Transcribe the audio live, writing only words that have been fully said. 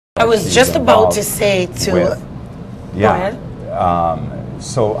I was just about to say to... With. Yeah. Go ahead.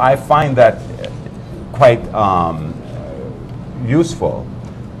 So I find that quite useful,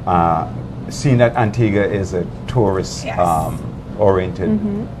 seeing that Antigua is a tourist oriented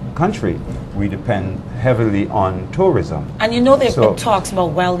country. We depend heavily on tourism. And you know there have been talks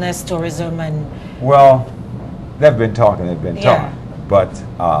about wellness tourism and... Well, they've been talking, but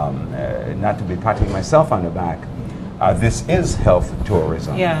not to be patting myself on the back, this is health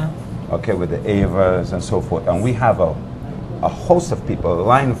tourism. Yeah. Okay, with the AVAs and so forth. And we have a host of people,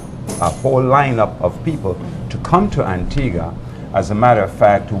 a whole lineup of people to come to Antigua. As a matter of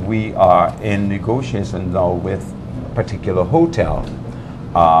fact, we are in negotiation now with a particular hotel.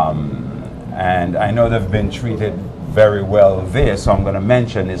 And I know they've been treated very well there, so I'm going to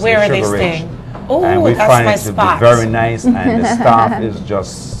mention is Where the are they Sugar Ridge. staying? Oh, and we that's find my it to spot. be very nice, and the staff is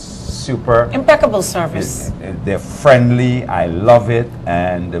just super. Impeccable service. They're friendly. I love it,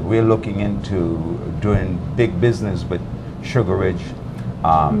 and we're looking into doing big business with Sugar Ridge.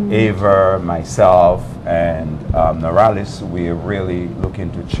 Ava, myself, and Norelys, we're really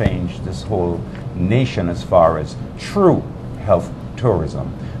looking to change this whole nation as far as true health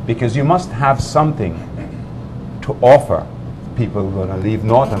tourism, because you must have something to offer people who are going to leave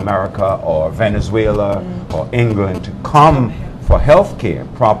North America or Venezuela or England to come for health care,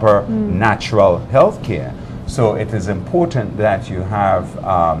 proper natural health care. So it is important that you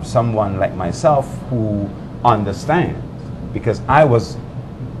have someone like myself who understands, because I was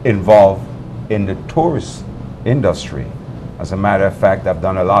involved in the tourist industry. As a matter of fact, I've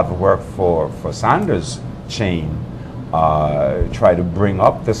done a lot of work for Sanders chain, try to bring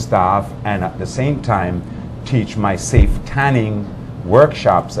up the staff and at the same time teach my safe tanning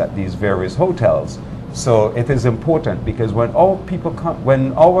workshops at these various hotels. So it is important, because when all people come,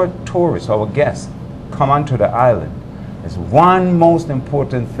 when our tourists, our guests come onto the island, there's one most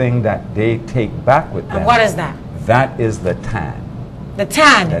important thing that they take back with them. And what is that? That is the tan. The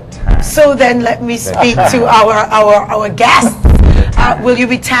tan. The tan. So then let me speak to our guests. Will you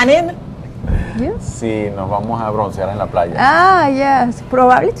be tanning? Yes. Sí, nos vamos a broncear en la playa. Ah, yes.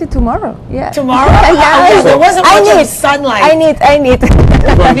 Probably to tomorrow. Yeah. Tomorrow? Yeah, there wasn't much sunlight. I need.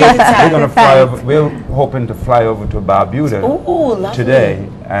 We're going to fly over. We're hoping to fly over to Barbuda today,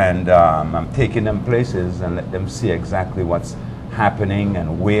 and I'm taking them places and let them see exactly what's happening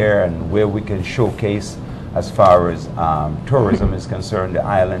and where we can showcase as far as tourism is concerned. The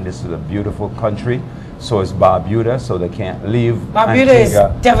island, this is a beautiful country. So is Barbuda, so they can't leave Barbuda Antigua.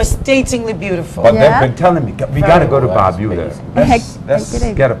 is devastatingly beautiful. But they've been telling me, we got to go to Barbuda. Let's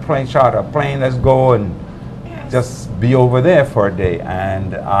get a plane, charter a plane, let's go and just be over there for a day.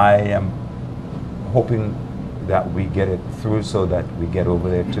 And I am hoping that we get it through so that we get over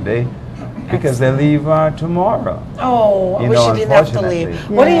there today, because they leave tomorrow. Oh, I wish you didn't have to leave. Yeah.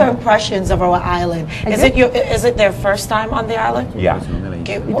 What are your impressions of our island? Is it their first time on the island? Yeah.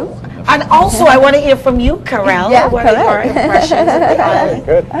 Okay. And also, I want to hear from you, Karel. Yeah, what are your impressions of the island?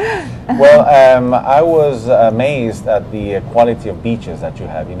 Good. Well, I was amazed at the quality of beaches that you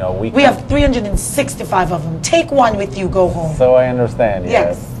have. You know, we have 365 of them. Take one with you, go home. So I understand.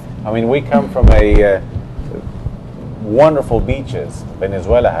 Yes. I mean, we come from a wonderful beaches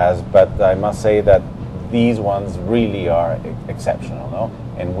Venezuela has, but I must say that these ones really are exceptional, no?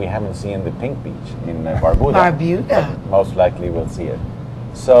 And we haven't seen the pink beach in Barbuda. Barbuda. Most likely we'll see it.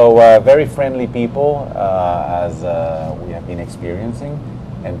 So very friendly people, as we have been experiencing,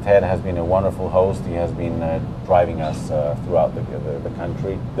 and Ted has been a wonderful host. He has been driving us throughout the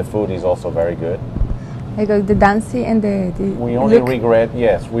country. The food is also very good. I got the dancing and the we only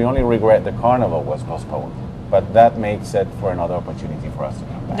regret the carnival was postponed. But that makes it for another opportunity for us to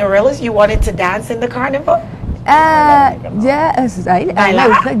come back. Norelys, you wanted to dance in the carnival? Yes,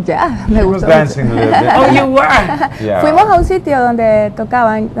 me was dancing a little bit. Oh, you were? Yeah. Fuimos a un sitio donde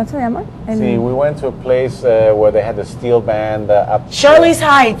tocaban, ¿no se llama? Sí, we went to a place where they had the steel band up. Shirley's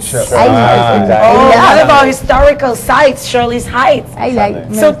Heights. Exactly. Oh, one of our historical sites, Shirley's Heights. I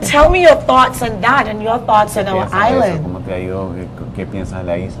like. So tell me your thoughts on that and your thoughts on our island. ¿Cómo te ha ido? ¿Qué piensas de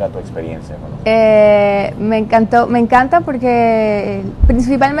la isla, tu experiencia? Me encanta porque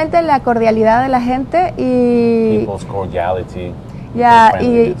principalmente la cordialidad de la gente y People's cordiality.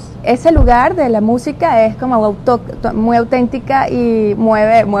 Y ese lugar de la música es como muy auténtica y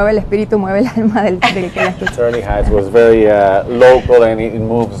mueve el espíritu, mueve el alma del que la escucha. Shirley Heights was very local, and it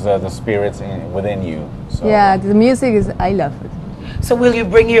moves the spirits within you. So. Yeah, the music is, I love it. So will you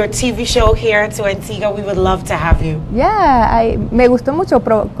bring your TV show here to Antigua? We would love to have you. Yeah, me gustó mucho.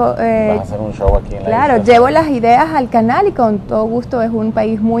 ¿Vas a hacer un show aquí en la claro, isla? llevo las ideas al canal y con todo gusto es un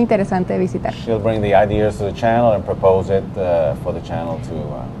país muy interesante de visitar. She'll bring the ideas to the channel and propose it for the channel to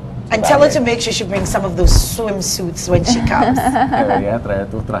And tell her to make sure she brings some of those swimsuits when she comes. Debería traer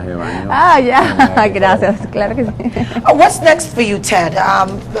tus trajes de baño. Ah, ya, gracias, claro que sí. What's next for you, Ted,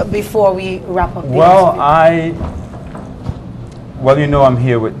 before we wrap up the Well, interview? Well, you know, I'm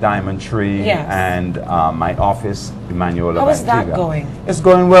here with Diamond Tree Yes. and my office, Emanuel. How is that going? It's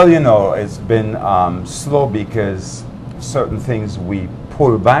going well, you know. It's been slow because certain things we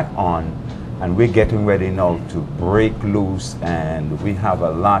pull back on, and we're getting ready now to break loose, and we have a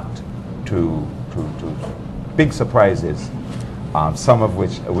lot to big surprises, some of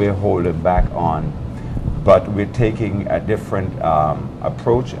which we're holding back on. But we're taking a different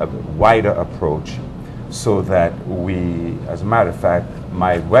approach, a wider approach, so that we, as a matter of fact,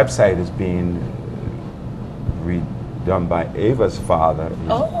 my website is being redone by Ava's father.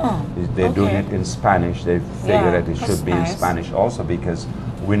 They're doing it in Spanish. They figure that it should be in Spanish also, because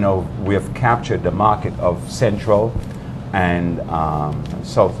we know we have captured the market of Central and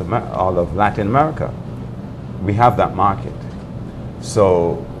South America, all of Latin America. We have that market.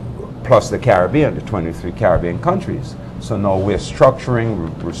 So, plus the Caribbean, the 23 Caribbean countries. So now we're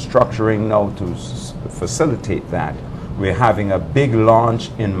structuring now to facilitate that. We're having a big launch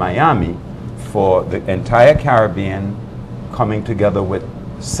in Miami for the entire Caribbean, coming together with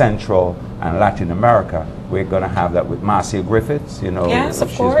Central and Latin America. We're going to have that with Marcia Griffiths, you know. Yes, of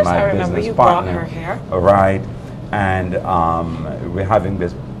she's course. my I remember business you partner. brought her here. Right. And we're having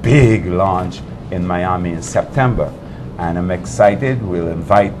this big launch in Miami in September. And I'm excited. We'll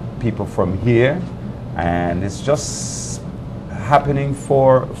invite people from here. And it's just happening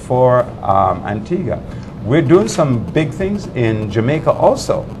for Antigua. We're doing some big things in Jamaica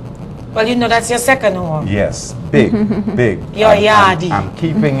also. Well, you know, that's your second home. Yes, big, big. Your yardie. I'm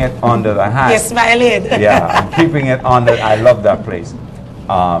keeping it under the hat. You're smiling. Yeah, I'm keeping it under. I love that place.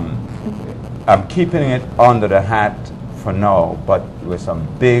 I'm keeping it under the hat for now, but with some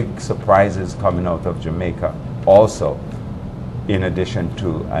big surprises coming out of Jamaica also, in addition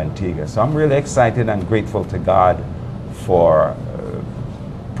to Antigua. So I'm really excited and grateful to God for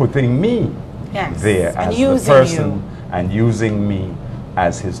putting me there as the person and using me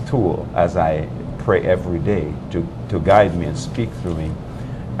as his tool, as I pray every day to guide me and speak through me,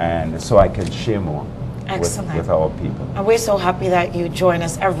 and so I can share more with our people. And we're so happy that you join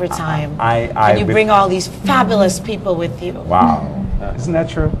us every time. And you bring all these fabulous people with you. Wow. Isn't that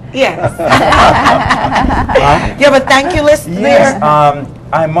true? Yes. You have a thank you list there?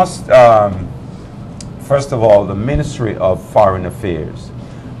 I must, first of all, the Ministry of Foreign Affairs.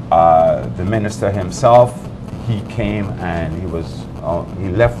 The minister himself, he came and he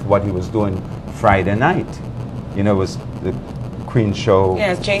left what he was doing Friday night. You know, it was the Queen Show.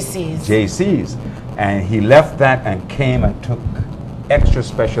 Yes, JC's. JC's. And he left that and came and took extra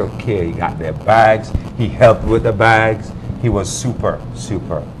special care. He got their bags. He helped with the bags. He was super.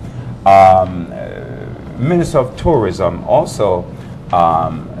 Minister of Tourism also,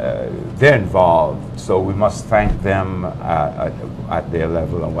 they're involved. So we must thank them at their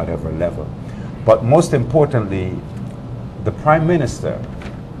level or whatever level. But most importantly, the Prime Minister.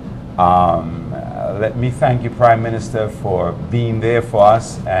 Let me thank you, Prime Minister, for being there for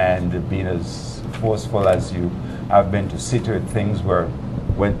us and being as forceful as you have been to see to it things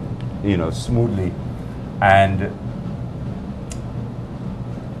went, you know, smoothly. And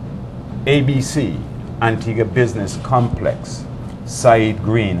ABC, Antigua Business Complex, Saeed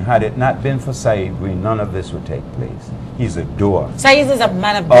Green. Had it not been for Saeed Green, none of this would take place. He's a doer. Saeed is a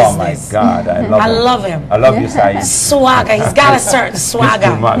man of business. Oh my God, I love him. I love you, Saeed. Swagger. He's got a certain swagger.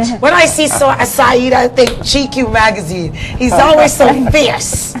 Too much. When I see Saeed, I think GQ magazine. He's always so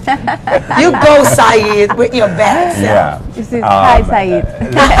fierce. You go, Saeed, with your bad self. Yeah. This is hi, Saeed.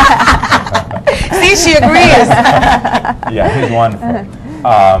 See, she agrees. Yeah, he's wonderful.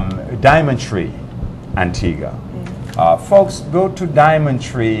 Diamond Tree, Antigua. Folks, go to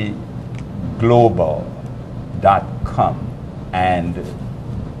diamondtreeglobal.com and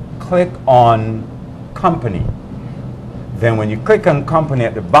click on company. Then when you click on company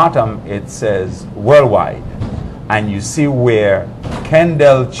at the bottom, it says worldwide. And you see where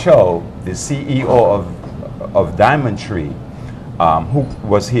Kendall Cho, the CEO of Diamond Tree, who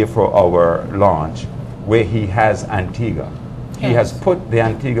was here for our launch, where he has Antigua. Yes. He has put the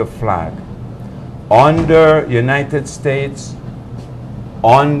Antigua flag under United States,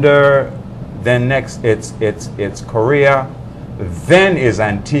 under then next it's Korea, then is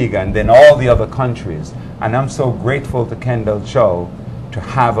Antigua, and then all the other countries. And I'm so grateful to Kendall Cho to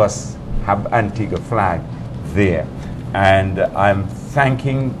have us have Antigua flag there. And I'm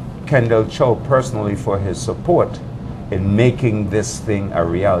thanking Kendall Cho personally for his support in making this thing a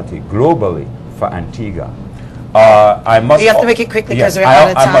reality globally for Antigua. I must. You have to make it quick because we're I,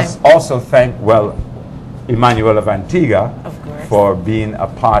 out of I time. must also thank, well, Emanuel of Antigua Of course. for being a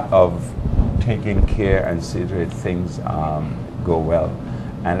part of taking care and see that things go well.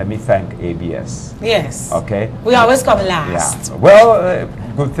 And let me thank ABS. Yes. Okay. We always come Yeah. last. Well,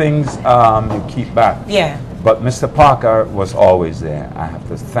 good things you keep back. Yeah. But Mr. Parker was always there. I have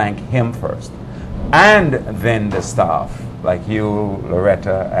to thank him first. And then the staff, like you,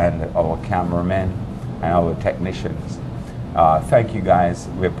 Loretta, and our cameramen and our technicians. Thank you guys.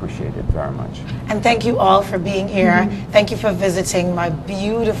 We appreciate it very much. And thank you all for being here. Thank you for visiting my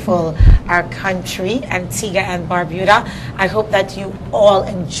beautiful our country, Antigua and Barbuda. I hope that you all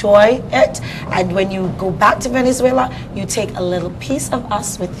enjoy it. And when you go back to Venezuela, you take a little piece of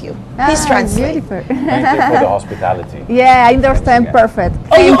us with you. Please translate. Beautiful. Thank you for the hospitality. Yeah, I understand Yeah. perfect.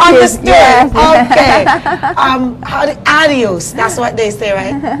 Oh, you Thank understood? Yes. Okay. Adios. That's what they say,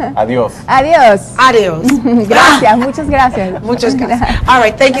 right? Adios. Adiós. Adios. Gracias, muchas gracias. Muchas gracias. All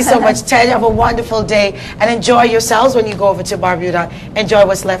right, thank you so much, Ted. Have a wonderful day and enjoy yourselves when you go over to Barbuda. Enjoy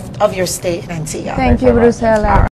what's left of your stay in Antigua. Thank you, Brucella.